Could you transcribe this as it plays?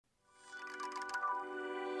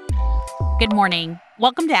Good morning.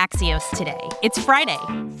 Welcome to Axios Today. It's Friday,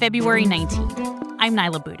 February 19th. I'm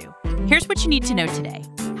Nyla Boodoo. Here's what you need to know today.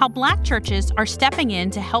 How Black churches are stepping in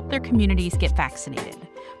to help their communities get vaccinated.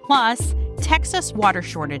 Plus, Texas water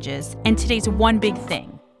shortages and today's one big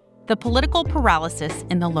thing, the political paralysis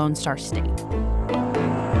in the Lone Star State.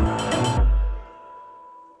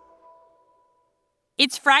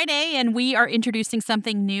 It's Friday, and we are introducing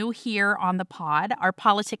something new here on the pod. Our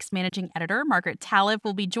politics managing editor, Margaret Talev,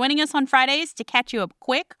 will be joining us on Fridays to catch you up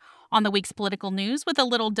quick on the week's political news with a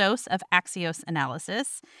little dose of Axios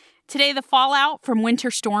analysis. Today, the fallout from winter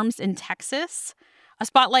storms in Texas, a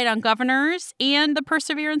spotlight on governors, and the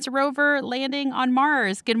Perseverance rover landing on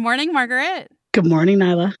Mars. Good morning, Margaret. Good morning,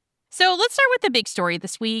 Nyla. So let's start with the big story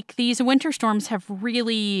this week. These winter storms have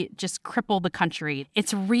really just crippled the country.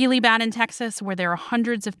 It's really bad in Texas, where there are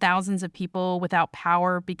hundreds of thousands of people without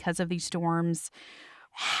power because of these storms.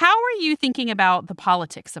 How are you thinking about the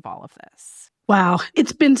politics of all of this? Wow.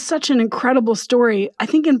 It's been such an incredible story, I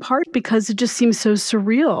think in part because it just seems so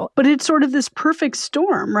surreal. But it's sort of this perfect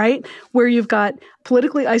storm, right? Where you've got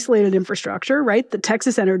politically isolated infrastructure, right? The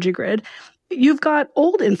Texas energy grid. You've got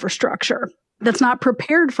old infrastructure that's not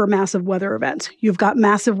prepared for massive weather events. You've got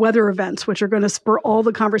massive weather events, which are going to spur all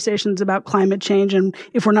the conversations about climate change. And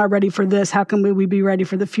if we're not ready for this, how can we be ready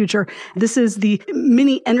for the future? This is the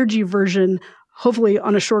mini energy version, hopefully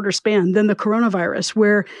on a shorter span than the coronavirus,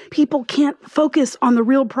 where people can't focus on the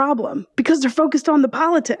real problem because they're focused on the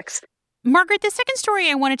politics. Margaret, the second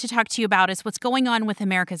story I wanted to talk to you about is what's going on with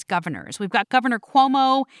America's governors. We've got Governor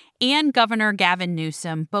Cuomo and Governor Gavin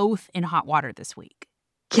Newsom both in hot water this week.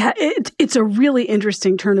 Yeah, it's a really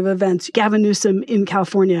interesting turn of events. Gavin Newsom in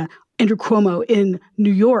California, Andrew Cuomo in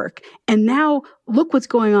New York. And now look what's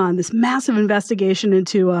going on, this massive investigation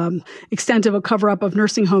into extent of a cover-up of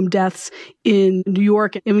nursing home deaths in New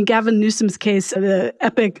York. And in Gavin Newsom's case, the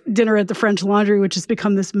epic dinner at the French Laundry, which has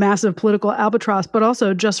become this massive political albatross, but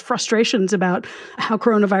also just frustrations about how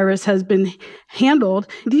coronavirus has been handled.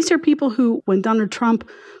 These are people who, when Donald Trump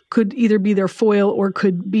could either be their foil or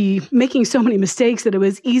could be making so many mistakes that it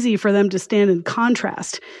was easy for them to stand in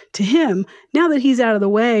contrast to him. Now that he's out of the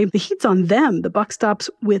way, the heat's on them. The buck stops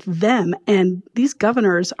with them. And these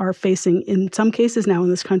governors are facing, in some cases now in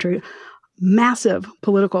this country, massive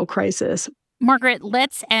political crisis. Margaret,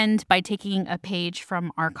 let's end by taking a page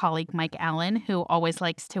from our colleague Mike Allen, who always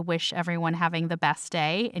likes to wish everyone having the best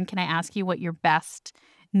day. And can I ask you what your best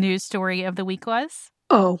news story of the week was?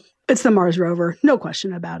 Oh, it's the Mars rover. No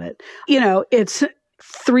question about it. You know, it's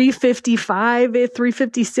 3:55,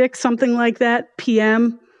 3:56, something like that,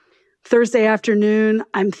 p.m., Thursday afternoon.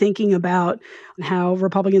 I'm thinking about how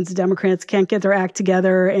Republicans and Democrats can't get their act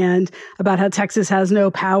together and about how Texas has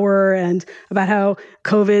no power and about how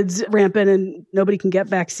COVID's rampant and nobody can get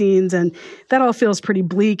vaccines. And that all feels pretty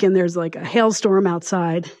bleak. And there's like a hailstorm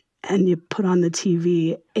outside and you put on the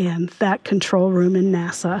TV and that control room in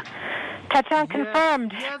NASA. Touchdown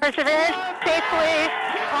confirmed. Perseverance safely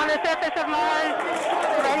on the surface of Mars,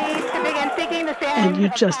 ready to begin seeking the sand. And you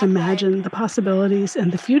just imagine the possibilities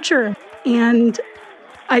and the future. And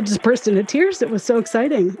I just burst into tears. It was so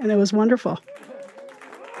exciting and it was wonderful.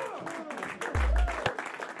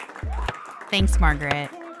 Thanks, Margaret.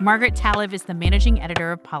 Margaret Talev is the managing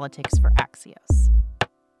editor of politics for Axios.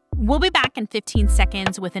 We'll be back in 15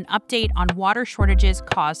 seconds with an update on water shortages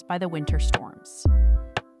caused by the winter storms.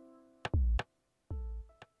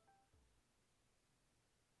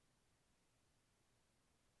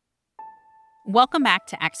 Welcome back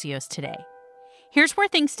to Axios Today. Here's where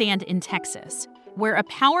things stand in Texas, where a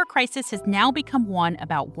power crisis has now become one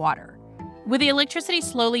about water. With the electricity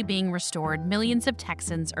slowly being restored, millions of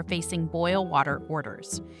Texans are facing boil water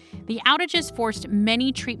orders. The outages forced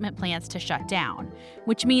many treatment plants to shut down,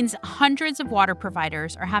 which means hundreds of water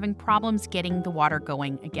providers are having problems getting the water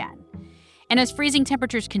going again. And as freezing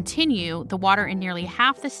temperatures continue, the water in nearly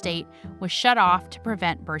half the state was shut off to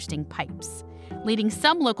prevent bursting pipes, leading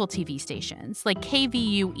some local TV stations, like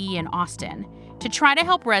KVUE in Austin, to try to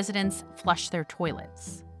help residents flush their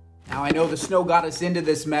toilets. Now, I know the snow got us into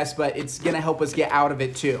this mess, but it's going to help us get out of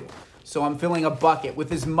it, too. So I'm filling a bucket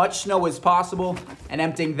with as much snow as possible and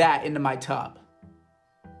emptying that into my tub.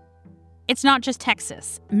 It's not just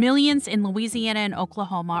Texas. Millions in Louisiana and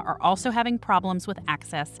Oklahoma are also having problems with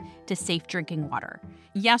access to safe drinking water.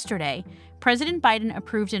 Yesterday, President Biden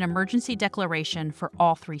approved an emergency declaration for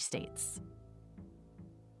all three states.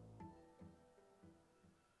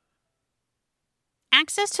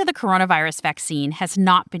 Access to the coronavirus vaccine has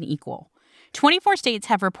not been equal. 24 states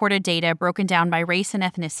have reported data broken down by race and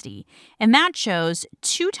ethnicity, and that shows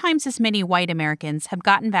 2 times as many white Americans have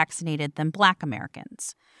gotten vaccinated than Black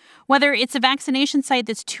Americans. Whether it's a vaccination site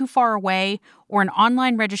that's too far away or an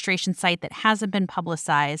online registration site that hasn't been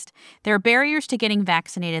publicized, there are barriers to getting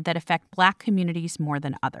vaccinated that affect Black communities more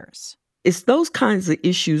than others. It's those kinds of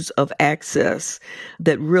issues of access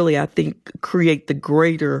that really, I think, create the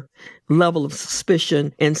greater level of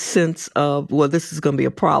suspicion and sense of, well, this is going to be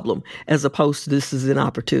a problem, as opposed to this is an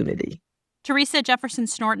opportunity. Teresa Jefferson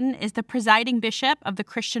Snorton is the presiding bishop of the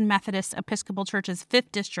Christian Methodist Episcopal Church's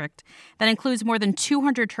 5th District that includes more than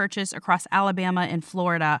 200 churches across Alabama and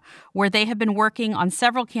Florida, where they have been working on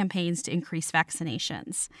several campaigns to increase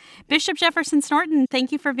vaccinations. Bishop Jefferson Snorton,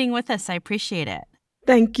 thank you for being with us. I appreciate it.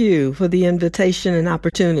 Thank you for the invitation and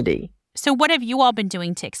opportunity. So what have you all been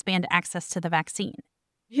doing to expand access to the vaccine?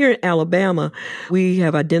 Here in Alabama, we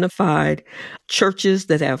have identified churches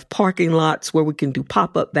that have parking lots where we can do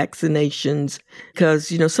pop-up vaccinations because,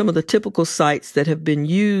 some of the typical sites that have been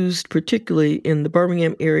used, particularly in the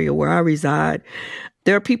Birmingham area where I reside,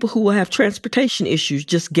 there are people who will have transportation issues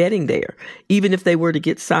just getting there. Even if they were to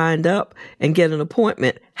get signed up and get an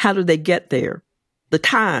appointment, how do they get there? The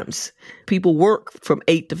times. People work from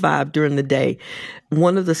 8 to 5 during the day.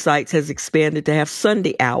 One of the sites has expanded to have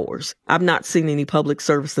Sunday hours. I've not seen any public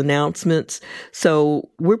service announcements. So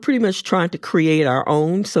we're pretty much trying to create our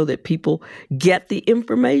own so that people get the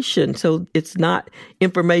information. So it's not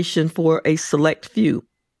information for a select few.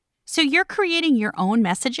 So you're creating your own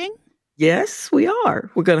messaging? Yes, we are.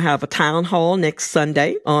 We're going to have a town hall next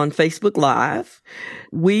Sunday on Facebook Live.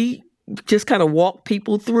 We just kind of walk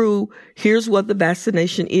people through, here's what the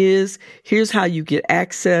vaccination is, here's how you get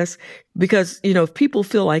access. Because, if people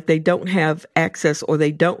feel like they don't have access or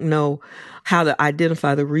they don't know how to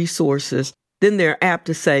identify the resources, then they're apt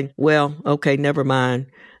to say, well, okay, never mind,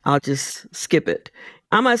 I'll just skip it.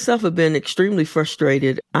 I myself have been extremely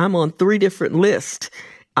frustrated. I'm on 3 different lists.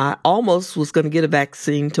 I almost was going to get a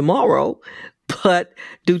vaccine tomorrow, but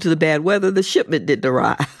due to the bad weather, the shipment didn't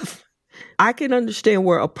arrive. I can understand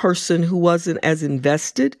where a person who wasn't as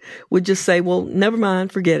invested would just say, well, never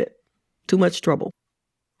mind, forget it. Too much trouble.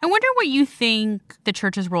 I wonder what you think the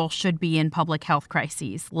church's role should be in public health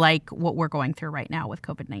crises like what we're going through right now with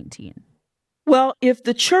COVID-19. Well, if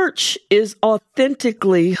the church is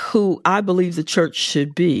authentically who I believe the church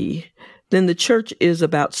should be, then the church is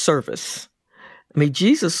about service. I mean,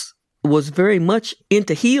 Jesus was very much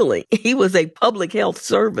into healing. He was a public health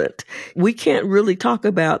servant. We can't really talk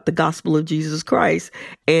about the gospel of Jesus Christ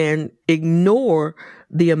and ignore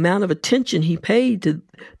the amount of attention he paid to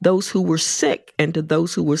those who were sick and to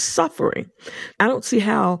those who were suffering. I don't see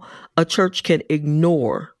how a church can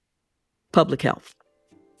ignore public health.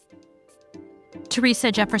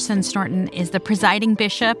 Teresa Jefferson Snorton is the presiding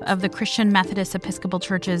bishop of the Christian Methodist Episcopal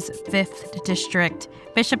Church's 5th District.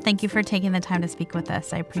 Bishop, thank you for taking the time to speak with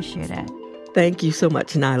us. I appreciate it. Thank you so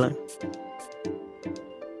much, Nyla.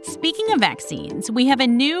 Speaking of vaccines, we have a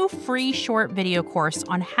new free short video course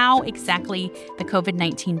on how exactly the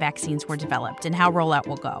COVID-19 vaccines were developed and how rollout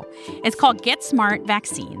will go. It's called Get Smart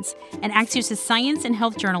Vaccines, and Axios' science and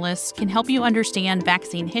health journalists can help you understand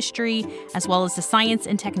vaccine history as well as the science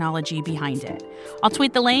and technology behind it. I'll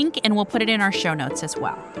tweet the link and we'll put it in our show notes as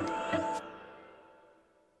well.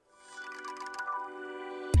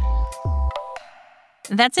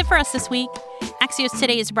 That's it for us this week. Axios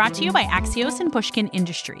Today is brought to you by Axios and Pushkin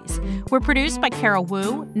Industries. We're produced by Carol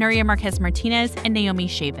Wu, Nuria Marquez-Martinez, and Naomi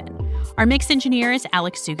Shavin. Our mix engineer is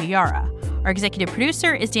Alex Sugiyara. Our executive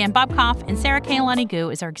producer is Dan Bobkoff, and Sarah Kailani Gu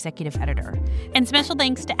is our executive editor. And special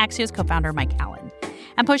thanks to Axios co-founder Mike Allen.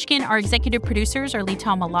 At Pushkin, our executive producers are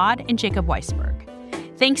Lital Malad and Jacob Weisberg.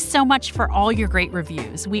 Thanks so much for all your great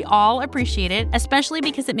reviews. We all appreciate it, especially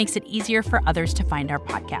because it makes it easier for others to find our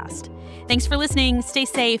podcast. Thanks for listening, stay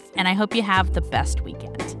safe, and I hope you have the best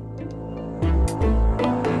weekend.